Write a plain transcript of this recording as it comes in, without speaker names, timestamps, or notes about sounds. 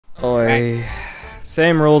Oi.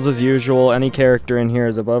 Same rules as usual. Any character in here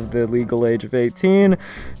is above the legal age of 18.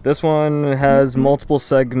 This one has multiple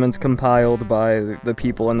segments compiled by the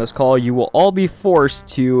people in this call. You will all be forced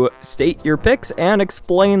to state your picks and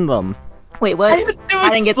explain them. Wait, what? I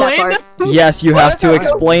didn't get that part. Yes, you have to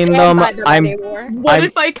explain them. What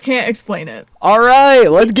if I can't explain it? Alright,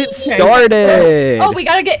 let's get started! Oh, we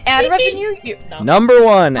gotta get ad revenue? No. Number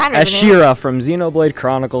 1, Ashira from Xenoblade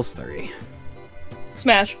Chronicles 3.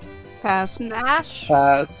 Smash. Pass. Smash.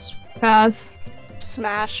 Pass. Pass.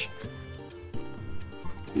 Smash.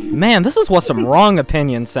 Man, this is what some wrong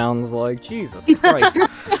opinion sounds like. Jesus Christ.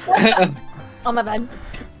 Oh my bad.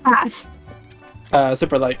 Pass.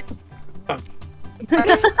 Super like.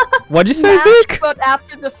 What'd you say, Smash, Zeke? but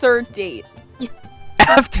after the 3rd date.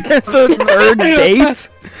 After the 3rd date?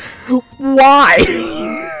 Why?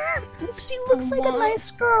 She looks like a nice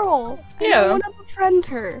girl. Yeah. I want to befriend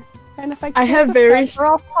her. And if I I can't have very befriend her,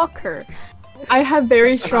 I'll fuck her. I have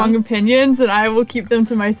very strong opinions, and I will keep them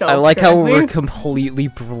to myself. I like how currently. we're completely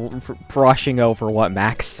brushing over what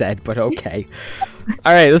Max said, but okay.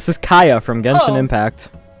 Alright, this is Kaya from Genshin Impact.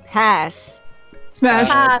 Pass. Smash.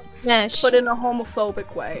 Pass, Smash. but in a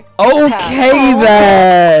homophobic way. Okay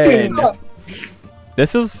then!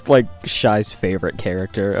 This is like Shy's favorite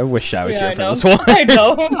character. I wish Shy was here for this one. I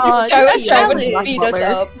know. I wish Shy would Shy beat us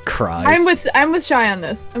up. Cries. I'm with Shy on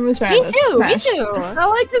this. I'm with Shy on Me this. too. Smash. Me too. I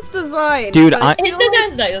like his design. Dude, but His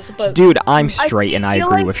design's nice, but Dude, I'm straight and I feel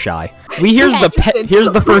agree like- with Shy. Here's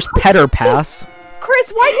the first petter pass.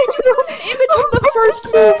 Chris, why did you use an image from the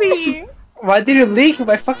first movie? Why did you leak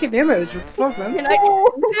my fucking image? What the fuck, man?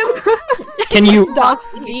 Can you Dogs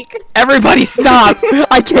Zeke. everybody stop?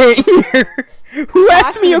 I can't hear. Who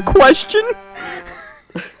asked me a question?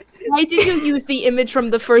 Why did you use the image from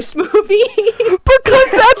the first movie?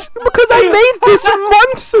 Because I made this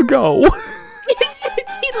months ago.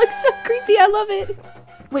 He looks so creepy, I love it.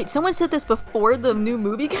 Wait, someone said this before the new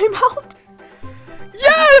movie came out?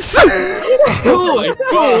 Yes! Oh my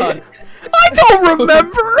god! I don't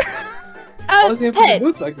remember! I was in Pet. the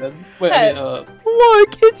booth back then. Wait, Pet.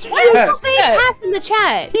 Look, it's Why are you Pet. saying Pet. pass in the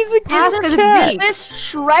chat? he's a Pass cute because cat. it's me. Is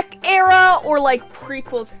this Shrek era or like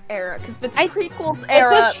prequels era? Because if it's prequels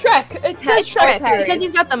era, it says Shrek. It says Shrek series. Because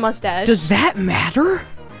he's got the mustache. Does that matter?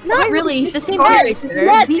 Not really, he's the same yes, character.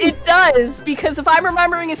 yes, it does. Because if I'm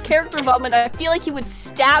remembering his character development, I feel like he would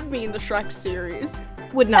stab me in the Shrek series.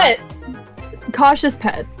 Would not. Pet. Cautious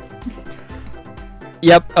pet.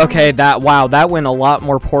 Yep, okay, that went a lot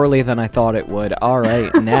more poorly than I thought it would.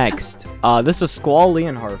 Alright, next. This is Squall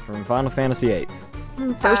Leonhardt from Final Fantasy VIII.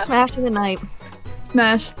 First smash of the night.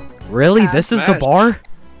 Smash. Really? This is the Smash. bar?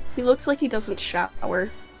 He looks like he doesn't shower.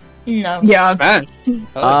 No. Yeah. Smash.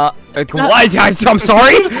 What? I'm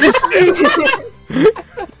sorry?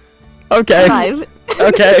 Okay, 5.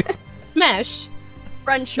 okay. Smash.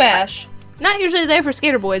 Friendship. Smash. Not usually there for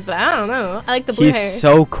skater boys, but I don't know. I like the blue He's hair.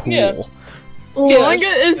 so cool. Yeah. Manga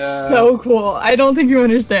is Yeah. so cool. I don't think you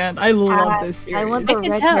understand. I love this series. I want I the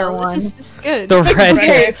can red hair tell. one. This is good. The red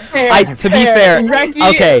Okay, fair, to be fair,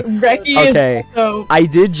 Reki, okay, Reki okay. Is so I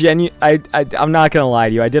did I'm not gonna lie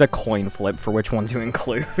to you, I did a coin flip for which one to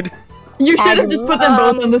include. You should have just put them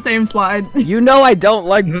both on the same slide. You know I don't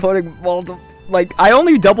like putting multiple... Like, I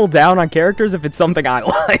only double down on characters if it's something I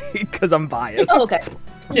like, because I'm biased. Oh, okay.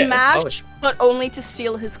 Yeah. Smash, but only to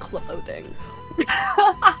steal his clothing.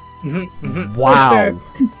 Wow.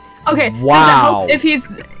 Okay. Wow. If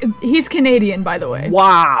he's Canadian, by the way.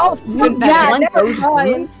 Wow. Yeah, never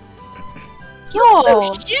mind.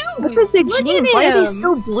 Yo! Shoes! What is the Look jeans? at Why are they him.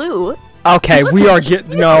 so blue? Okay, we are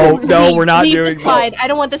no, Zeke, we're not leave doing the this. slide. I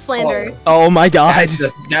don't want the slander. Oh my god.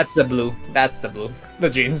 That's the blue. That's the blue. The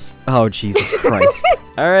jeans. Oh, Jesus Christ.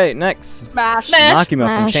 Alright, next. Smash. Nakima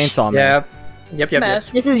from Smash. Chainsaw Man. Yep.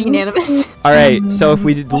 Smash. This is unanimous. Alright, so if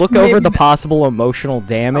we did look over the possible emotional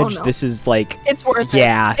damage, no. this is like, It's worth it.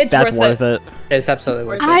 yeah, It's that's worth worth it. It's absolutely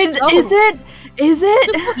worth it. Is it? Is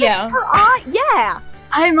it? Yeah. Yeah.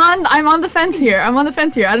 I'm on the fence here. I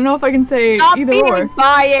don't know if I can say Stop either being or.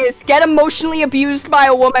 biased. Get emotionally abused by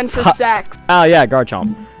a woman for Ha- sex. Oh yeah,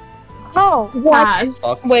 Garchomp. Oh, Pass.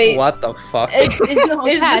 Fuck. Wait. What the fuck? Is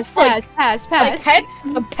this Pass, like pass, like pass.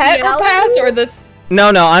 a pet or pass or this?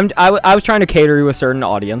 No, I was trying to cater to a certain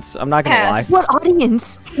audience. I'm not gonna Pass. lie. What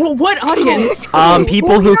audience? Well, what audience?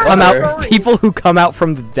 People who come out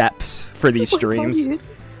from the depths for these streams.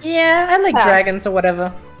 Yeah, I like Pass. dragons or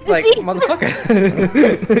whatever. Like, See? motherfucker.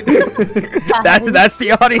 That's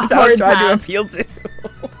the audience I was Hard trying to pass. appeal to.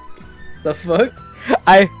 The fuck?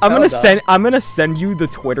 I'm gonna send you the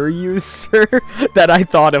Twitter user that I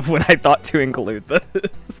thought of when I thought to include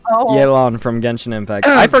this. Oh. Yelan from Genshin Impact.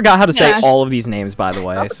 I forgot how to say Smash. all of these names, by the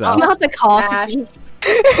way. So Not the cough. Smash.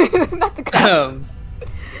 Not the cow.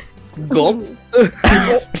 Gulp.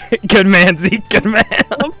 good man, Zeke. Good man.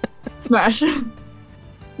 Smash.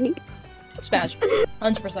 Smash.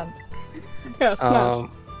 100%. Yeah, smash.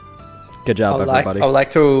 Good job, everybody. I would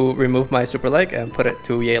like to remove my super leg and put it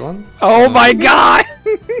to Yelan. Oh my god!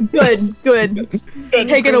 Good.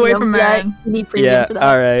 Take it away from man. You need premium Yeah. for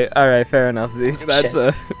that. All right. Fair enough, Zeke. That's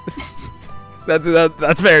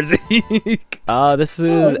that's fair, Zeke. This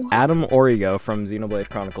is Adam Origo from Xenoblade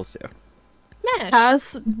Chronicles 2. Smash. Pass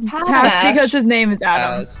Smash. because his name is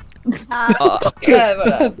Adam. Yeah,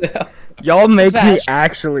 whatever. Y'all make me Smash.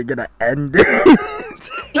 actually gonna end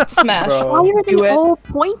it. Smash. Bro. Why are Do they it. all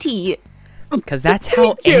pointy? Because that's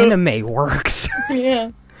how you. anime works.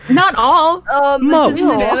 Yeah. Not all. Most. This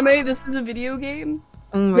isn't an anime, this is a video game.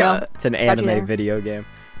 Yeah. It's an Gotcha anime there. video game.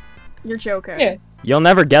 You're joking. Yeah. You'll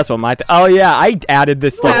never guess what my oh yeah, I added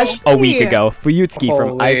this like Smash. a week ago. Fuyutsuki from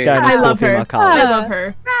Holy. Ice Down I love her. Makali. I love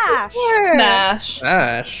her. Smash.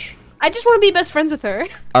 Smash. I just want to be best friends with her.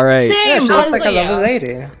 All right. Yeah, Same. she looks like a honestly, lovely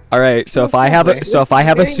yeah. lady. All right, so if I have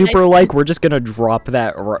a super like, we're just gonna drop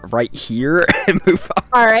that right here and move on.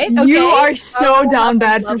 All right. Okay. You are so down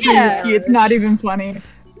bad for Yeah. Fuyutsuki. It's not even funny.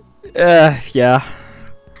 Yeah.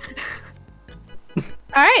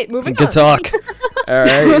 All right. Moving Good on. talk. All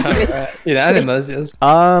right. Alright. Unanimous, yes.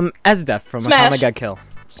 Esdef from Smash. Akame ga Kill.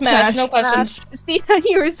 Smash. No questions. See,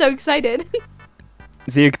 you were so excited.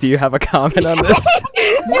 Zeke, do you have a comment on this?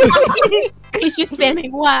 He's just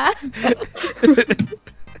spamming why.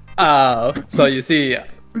 So you see,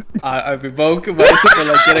 I revoke my super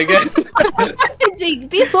leg yet again. Zeke,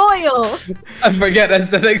 be loyal. I forget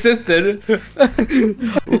that existed.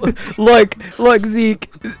 Look, Zeke.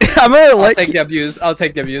 I'm gonna I'll take the abuse. I'll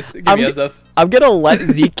take the abuse. Give me a stuff. I'm gonna let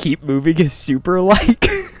Zeke keep moving his super like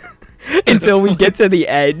until we get to the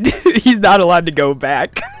end. He's not allowed to go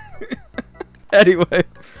back. Anyway.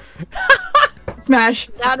 Smash.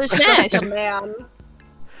 That is Smash. just a man.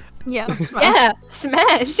 Yeah. Smash. Yeah.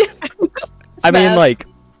 Smash. I mean, Smash. like,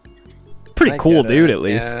 pretty I cool get it. dude at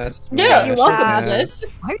least. Yeah, You're smash, welcome smash. to this.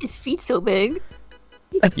 Why are his feet so big?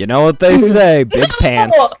 You know what they say, big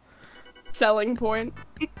pants. Selling point.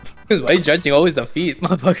 Why are you judging always the feet,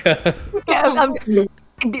 motherfucker?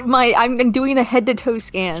 Yeah, I'm doing a head to toe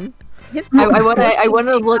scan. His I want to look. I want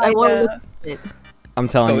to look. At it. I'm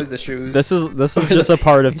telling So you. is the shoes. This is just a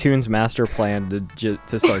part of Toons' master plan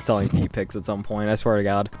to start selling feet pics at some point. I swear to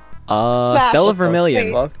God. Smash. Stella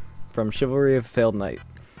Vermilion Fuck. from Chivalry of Failed Knight.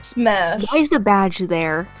 Smash. Why is the badge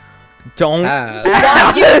there? Don't.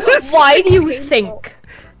 Why do you think?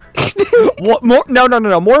 What more? No.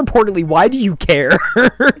 More importantly, why do you care?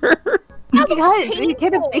 Because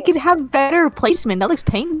it could have better placement. That looks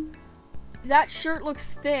pain. That shirt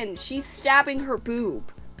looks thin. She's stabbing her boob.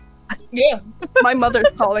 Yeah. My mother's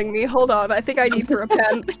calling me. Hold on. I think I need her a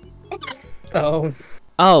pen. Oh.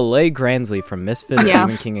 Oh, Leigh Gransley from Misfit Yeah.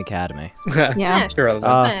 Demon King Academy. Yeah. Sure.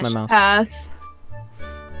 My Smash. mouse. Pass.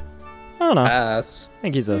 I don't know. Pass. I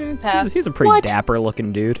think he's Pass. a pretty What? dapper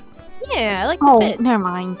looking dude. Yeah, I like the Oh, fit. never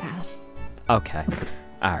mind. Pass. Okay.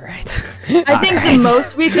 All right. I think the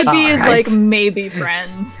most we could be is like maybe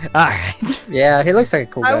friends. All right. Yeah, he looks like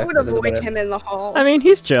a cool guy. I would but doesn't avoid matter. him in the hall. I mean,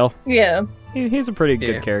 he's chill. Yeah. He's a pretty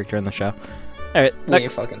good Yeah. character in the show. All right, Yeah,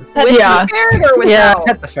 next. fucking. with Yeah. the ferret or Yeah, without?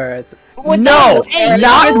 pet the ferret. No,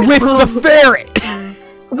 not with the ferret.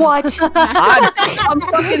 What? I'm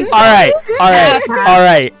fucking All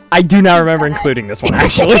right. I do not remember including this one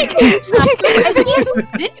actually.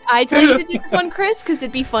 Did I tell you to do this one, Chris? Because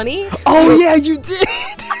it'd be funny. Oh yeah, you did.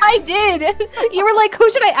 I did. You were like, "Who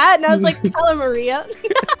should I add?" And I was like, "Tell her, Maria."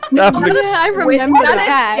 That was I Wait, remember is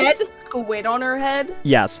that. that a squid on her head?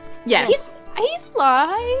 yes. Yes. He's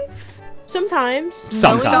alive sometimes.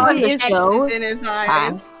 Sometimes. He is, though. X's in his eyes.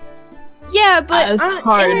 Pass. Yeah, but That is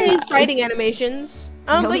hard. in fighting animations.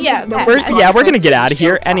 But yeah, No, pass. We're gonna get out of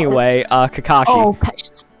here anyway. Kakashi. Oh, smash.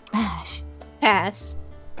 Pass.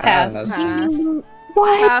 Pass.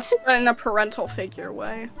 What? Pass, but in a parental figure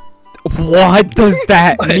way. What does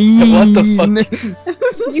that What mean? the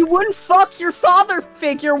fuck? You wouldn't fuck your father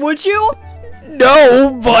figure, would you? No,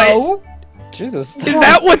 but Jesus. is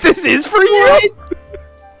that what this is for you?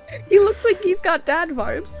 He looks like he's got dad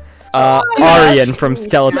vibes. Aryan from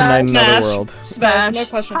Skeleton Knight in Smash. Netherworld. Smash. No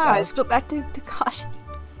questions Pass. asked. Go back to Takashi.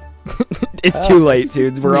 It's too late,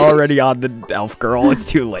 dudes. We're already on the elf girl. It's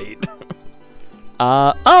too late.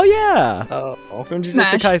 Oh yeah. Oh. From Jujutsu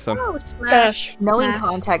Smash. Kaisen. Oh, Smash. Knowing Smash.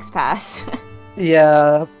 context, pass.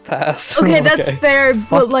 Yeah, pass. Okay, that's fair, Fuck.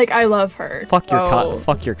 but like I love her. Fuck your so-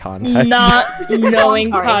 fuck your context. Not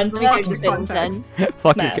knowing Alright, let me context. fix the things then.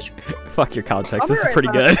 fuck your context. I'll This is be pretty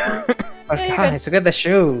right good. Oh, guys, look at the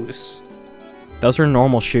shoes. Those are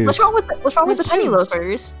normal shoes. What's wrong with the penny shoes?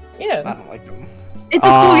 loafers? I Yeah. don't like them. It's a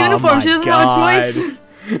school Oh uniform. She my doesn't have a choice.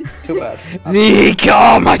 Too bad. Zeke,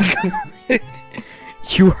 oh my god.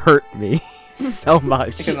 You hurt me so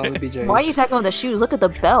much. It can only be J's. Why are you talking about the shoes? Look at the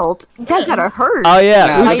belt. You guys gotta hurt. Oh yeah,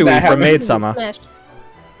 Nah, Usui that from happened. Maid-sama.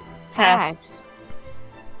 Pass.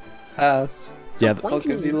 Pass. Yeah, What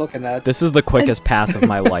is he looking at? this is the quickest pass of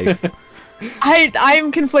my life.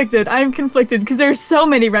 I'm conflicted. I'm conflicted because there's so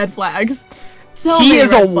many red flags. So He many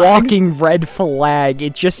is red a flags. walking red flag.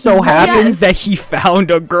 It just so happens Yes. that he found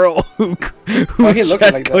a girl who Why he just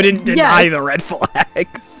looking like that? couldn't deny Yes. the red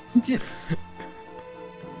flags.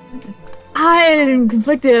 I'm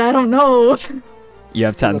conflicted. I don't know. You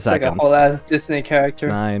have 10 Looks like a seconds. whole ass Disney character.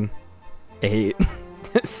 9, 8,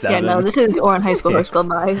 Yeah, 7, no, this is Oran High School 6, Club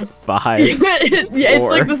vibes. 5, Yeah, it's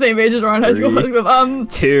like the same age as Ron High School. 3,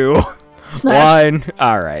 2, Smash. 1.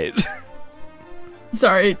 Alright.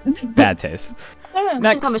 Sorry. Bad taste. Next.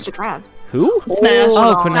 Next. Mr. Krabs. Who? Smash.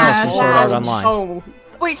 Oh, Cornelis from Smash. Sword Art Online. Oh.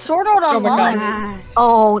 Wait, Sword Art Oh my Online? god.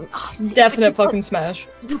 Oh, Definite fucking smash.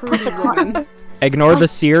 Ignore the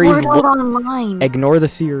series. Sword Art Online. Ignore the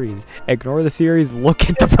series. Ignore the series. Look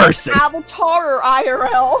at the person. Avatar or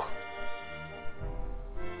IRL?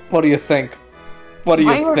 What do you think? What do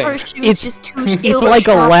Why you are her think? shoes It's just two it's silver like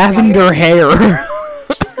a straps? lavender hair.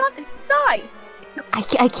 She's got this guy.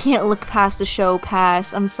 I can't look past the show.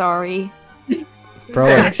 Pass. I'm sorry.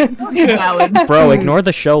 Bro, Valid. bro, ignore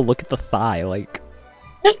the show. Look at the thigh. Like,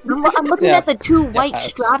 I'm looking Yeah. at the two white pass.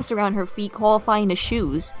 straps around her feet qualifying as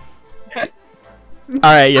shoes. all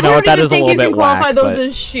right, you know what? That is a little bit qualify whack. those But...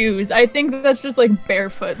 as shoes. I think that's just like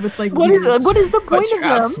barefoot with like. What is weird the foot point of them?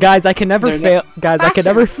 straps. Guys, I can never They're fail. Guys, I can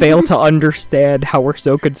never fashion. fail to understand how we're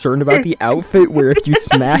so concerned about the outfit. Where if you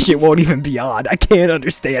smash, it won't even be on. I can't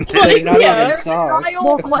understand it. They're not Yeah. even soft.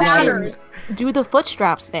 Style It's not even- matters. Do the foot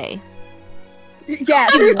straps stay?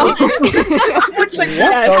 Yes. Which What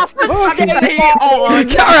the fuck?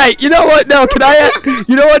 All right, you know what? No, can I?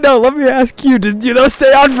 You know what? No, let me ask you. Do those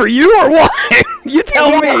stay on for you or what? You tell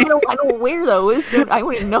Yeah, me. I don't wear those, so I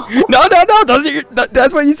wouldn't know. No. Those are your.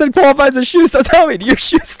 That's what you said qualifies as shoes. So tell me, do your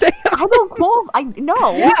shoes stay on? I don't qualify.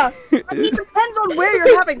 No. Yeah. I mean, it depends on where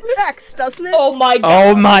you're having sex, doesn't it? Oh my god.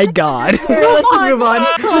 Oh my god. Let's just move on.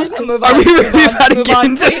 Just move Are on. we move really on, about to move get on,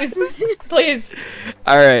 into please? Please.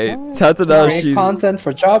 All right, Tatsuno, Great she's. content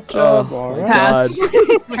for job. Oh, Alright. Pass.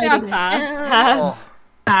 God. Pass.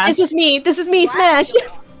 Pass. This was me. This was me. Smash.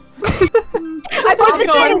 I put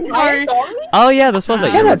this in. Sorry. Oh yeah, this was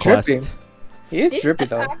at your Kinda request. drippy. He is drippy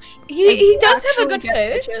though. He does have a good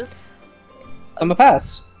fit. I'm a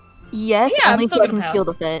pass. Yes, Yeah, I'm only if still you gonna can steal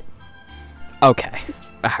pass. the fit. Okay.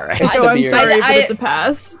 All right. It's So the I'm beard. sorry, but I- it's a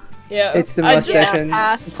pass. Yeah. It's the I just- mustache and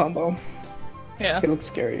pass. combo. Yeah. It looks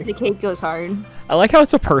scary. The cake goes hard. I like how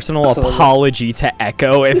it's a personal Absolutely. apology to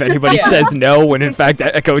Echo if anybody Yeah. says no, when in fact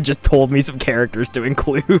Echo just told me some characters to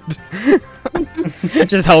include.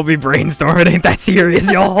 Just help me brainstorm. It ain't that serious,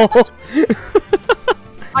 y'all.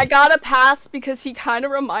 I gotta pass because he kind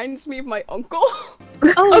of reminds me of my uncle.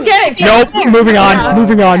 Okay. Nope. Moving on. Yeah.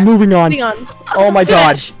 Moving on. Moving on. Moving on. Oh my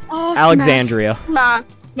god. Oh, Alexandria. Smash.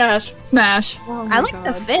 Smash. Smash. I like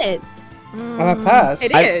the fit. I'm a pass.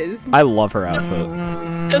 It I- is. I love her outfit.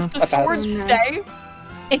 Does the A pass. sword stay?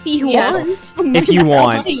 If you Yes. want. If you It's up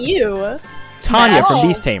want. to you. Tanya from No.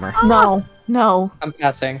 Beast Tamer. No. No. I'm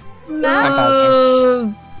passing.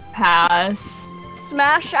 Uh, pass.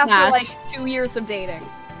 Smash after Smash. like 2 years of dating.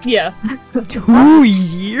 Yeah. 2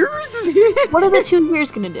 years? What are the 2 years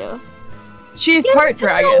gonna do? She's part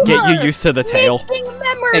dragon. Get you used to the tail. Making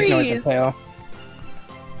Ignore the memories. tail.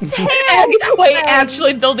 Wait,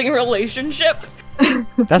 actually building a relationship?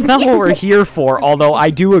 That's not what we're here for, although I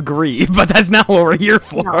do agree, but that's not what we're here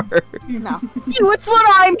for. No. It's what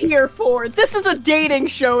I'm here for. This is a dating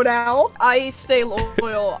show now. I stay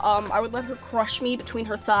loyal. I would let her crush me between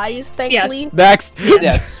her thighs, thankfully. Next.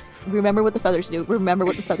 Yes. Remember what the feathers do. Remember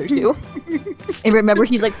what the feathers do. And remember,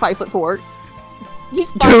 he's like 5'4".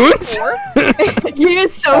 He's Toons? 5'4". He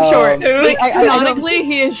is so short. Like, I- canonically,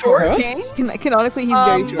 he is short. What? Canonically, he's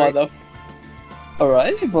very short. Mother.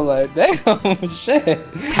 Alright, but like, damn,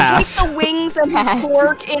 shit. Pass. Take the wings and his Pass.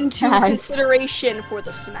 fork into Pass. consideration for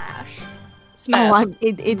the smash. Smash. Oh,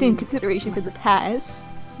 it's in consideration for the pass.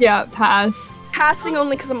 Yeah, pass. Passing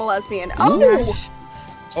only because I'm a lesbian. Oh,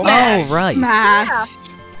 Oh, right. smash.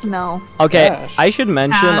 No. Okay, Gosh. I should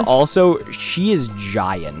mention Pass. also, she is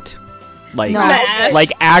giant. Like, Smash.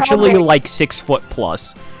 like actually Okay. like 6 foot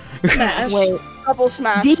plus. Smash. Wait, Double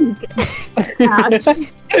smash. Zeke. Pass.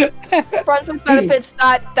 Friends with benefits.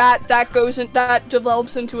 That goes in. That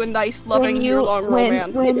develops into a nice, loving, year-long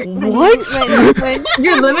romance. What? When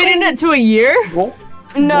You're limiting it to a year?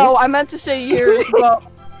 No, I meant to say years, but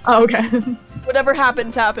Oh, okay. whatever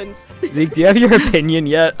happens, happens. Zeke, do you have your opinion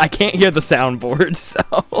yet? I can't hear the soundboard, so.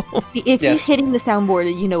 if Yes. he's hitting the soundboard,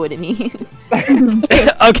 you know what it means. Okay,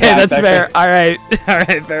 Yeah, that's exactly. fair. Alright,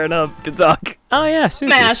 alright, fair enough. Good talk. Oh, yeah,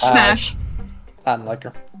 Susie. Smash. Smash. I don't like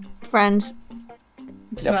her. Friends.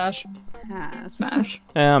 Smash. Smash.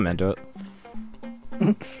 Yeah, I'm into it.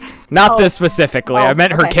 Not this specifically. I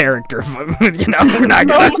meant her okay. character. You know, we're not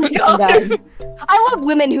gonna. Oh my god. I love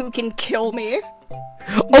women who can kill me.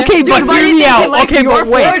 Okay, Dude, but why do hear you me think he out. likes Okay, your but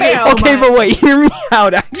wait. Florida so Okay, but much? wait. Hear me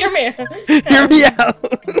out. Actually, Hear me. hear me out.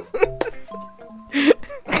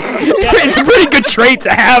 It's a pretty good trait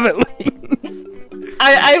to have, at least.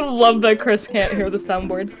 I love that Chris can't hear the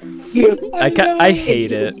soundboard. I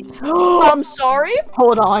hate it. I'm sorry.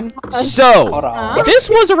 Hold on. So, Hold on. this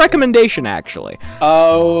was a recommendation, actually.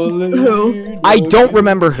 Oh, Who? I don't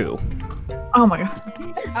remember who. Oh my god.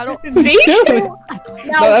 I don't. See? No,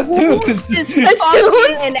 that's Toons Toons. is That's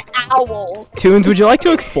fucking Toons? an owl. Toons, would you like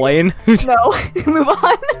to explain? No. Move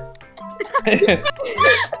on.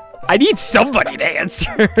 I need somebody to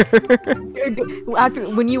answer. After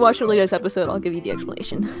when you watch the latest episode, I'll give you the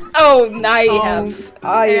explanation. Oh, I have.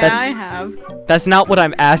 That's- I have. That's not what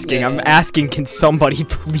I'm asking. I'm Yeah. asking, can somebody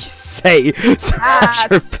please say Smash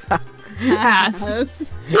or Pass?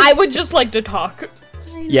 Pass. I would just like to talk.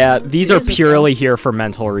 Yeah, these are purely here for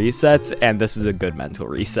mental resets, and this is a good mental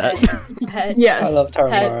reset. Head. Yes. I love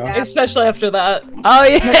Head. Taro. Especially after that. Oh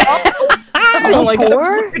yeah. I don't like that.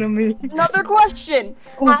 Four? Looking at me. Another question.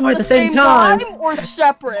 Oh, At the same time or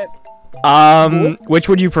separate? Which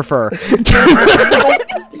would you prefer?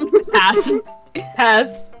 Pass.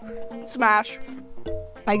 Pass. Smash.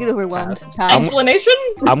 I get overwhelmed. Explanation?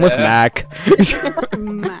 I'm with Yeah. Mac.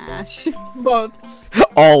 Smash. Both.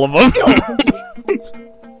 All of them.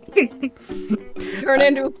 Turn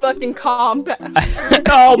into a fucking combat.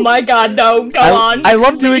 Oh my god, no. Go on. I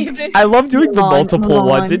love doing the Move on, multiple move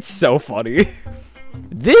ones. on. It's so funny.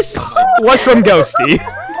 This was from Ghosty.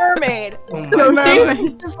 Mermaid.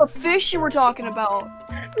 Ghosty? This is the fish you were talking about.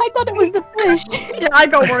 I thought it was the fish. Yeah, I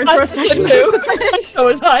got worried for I a second. too. So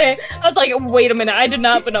was I. I was like, wait a minute. I did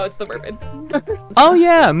not, but no, it's the mermaid. Oh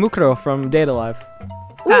yeah, Mukuro from Data Live.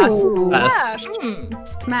 Pass. Pass.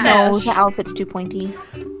 No, the outfit's too pointy.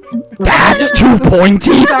 That's too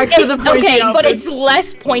pointy. Back to the It's, pointy okay, but outfits. it's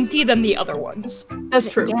less pointy than the other ones. That's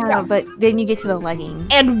true. Yeah, but then you get to the leggings.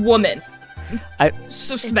 And woman. I-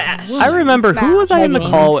 So smash. I remember who was I in the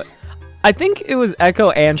call? Leggings. I think it was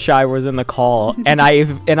Echo and Shy was in the call, and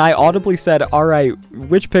I audibly said, "All right,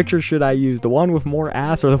 which picture should I use? The one with more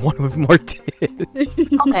ass or the one with more tits?"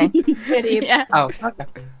 Okay. Yeah. Oh, okay.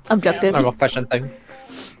 Objective. Normal question thing.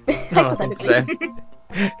 I don't know what to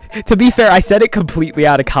say. To be fair, I said it completely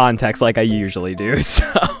out of context, like I usually do. So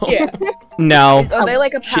Yeah. no, Are they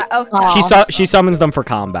like a Aw. she summons them for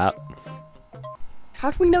combat. How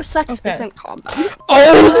do we know sex Okay. isn't combat?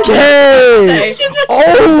 Okay.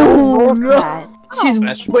 Oh no. She's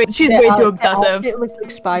Smash. she's way too obsessive. It looks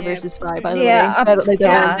like Spy versus Spy, by the Yeah, way. That- like,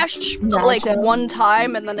 Yeah, that smashed was like matchup. one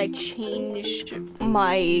time, and then I changed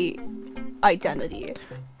my identity.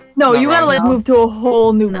 No, you gotta like No. move to a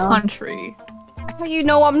whole new No. country. How you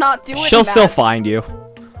know I'm not doing She'll that? still find you.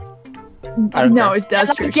 I don't No, care.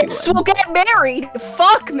 that's true. I she guess would. we'll get married.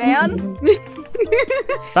 Fuck, man.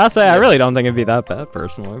 That's I really don't think it'd be that bad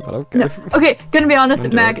personally, but okay. No. Okay, gonna be honest,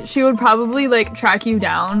 Into Mac, she would probably like track you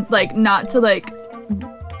down, like not to like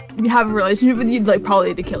have a relationship with you, like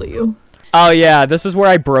probably to kill you. Oh yeah, this is where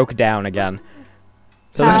I broke down again.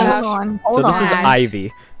 So this Hold is on. so Hold this is on.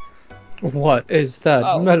 Ivy. What is that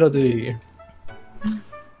Oh. melody?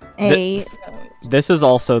 A This is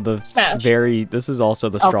also the Smash. this is also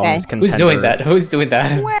the strongest contender. Who's doing that? Who's doing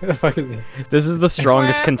that? Who the fuck is it? This is the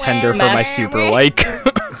strongest contender for my super like.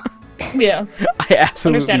 Yeah. I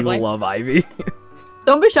absolutely Understandably. love Ivy.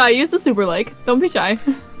 Don't be shy. Use the super like. Don't be shy.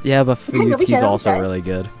 Yeah, but Don't be shy, he's don't be also shy. really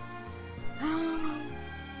good.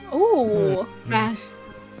 Ooh, Smash.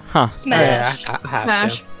 Huh. Smash. I have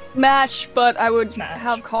Smash. smash. But I would Smash.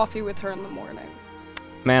 have coffee with her in the morning.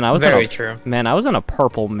 Man, I to. was Very in true. I was in a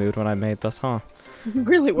purple mood when I made this, huh? You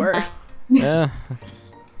really were. Yeah.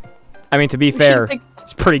 I mean, to be We fair, should've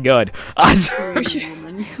it's pretty good.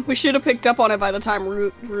 We should have picked up on it by the time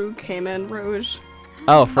Rue came in. Rouge.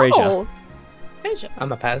 Oh, Frasier. Oh,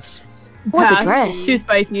 I'm a pass. What, the Pass. dress? Too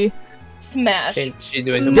spiky. Smash. She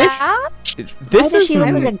doing the This Why this does is she look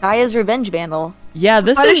like a Gaia's Revenge vandal? yeah.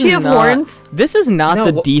 This Why is does she have not, horns? This is not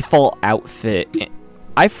No, the wh- default outfit.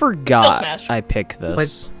 I forgot Smash. I picked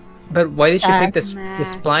this. But why did she pick the Smash.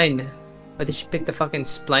 spline? Why did she pick the fucking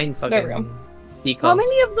spline There we go. fucking decal? How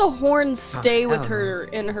many of the horns stay with hell her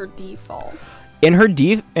in her default? In her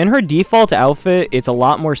default outfit, it's a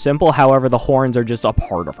lot more simple. However, the horns are just a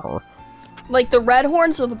part of her. Like the red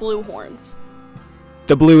horns or the blue horns?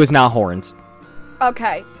 The blue is not horns.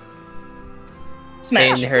 Okay.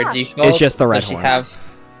 Smash. In her default, It's just the red does she horns. have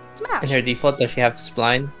Smash. in her default? Does she have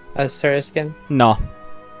spline as her skin? No.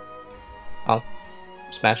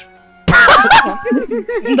 Smash. A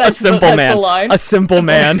simple that's man. The line. A simple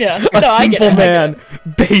man. Yeah. A No, I get simple it, I get man.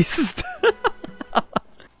 Based.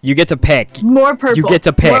 You get to pick. More purple. You get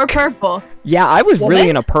to More pick. purple. Yeah, I was really Woman?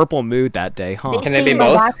 in a purple mood that day, huh? They Can they stayed be in the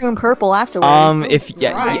both? bathroom purple afterwards. If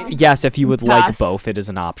Right. yes, if you would like Pass. both, it is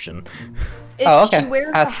an option. Oh, okay. She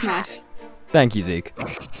wears Pass. a hat. Thank you, Zeke.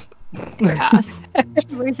 Pass.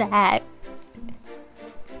 Where's the hat?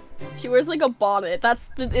 She wears like a bonnet.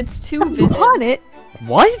 It's too vivid. Bonnet.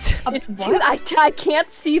 What? It's too. I can't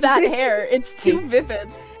see that hair. It's too vivid.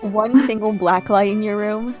 One single black light in your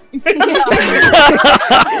room.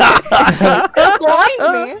 Blind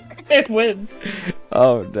me. It win.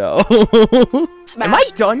 Oh no. Am I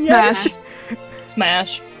done yet? Smash.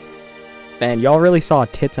 Smash. Man, y'all really saw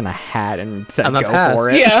tits in a hat and said I'm a go pass. for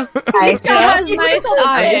it. Yeah. Guys, That has You nice just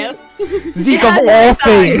eyes. Zeke Yeah, of all that's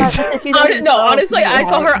things. No, honestly, I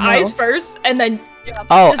saw her No. eyes first, and then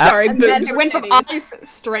Oh, sorry, And then boobs. it Went from Titties. eyes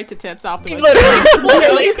straight to tits afterwards.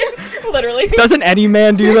 Literally. doesn't any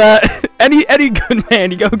man do that? any good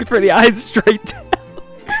man, you go for the eyes straight down.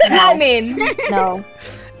 I mean, no.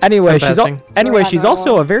 Anyway, I'm she's passing. she's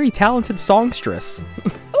also a very talented songstress.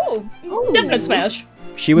 ooh, definite smash.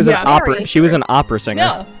 She was Yeah. an opera. She was an opera singer.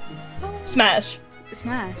 Yeah. Smash.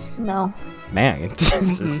 Smash. No. Man,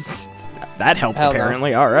 that helped Hell no.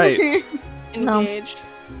 apparently. All right. Engaged.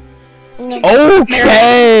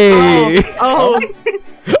 Okay. Oh,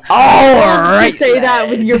 All right. right. Say that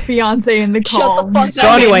with your fiance in the Shut call. the fuck So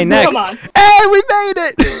up. anyway, next. Come on. Hey, we made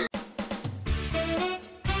it.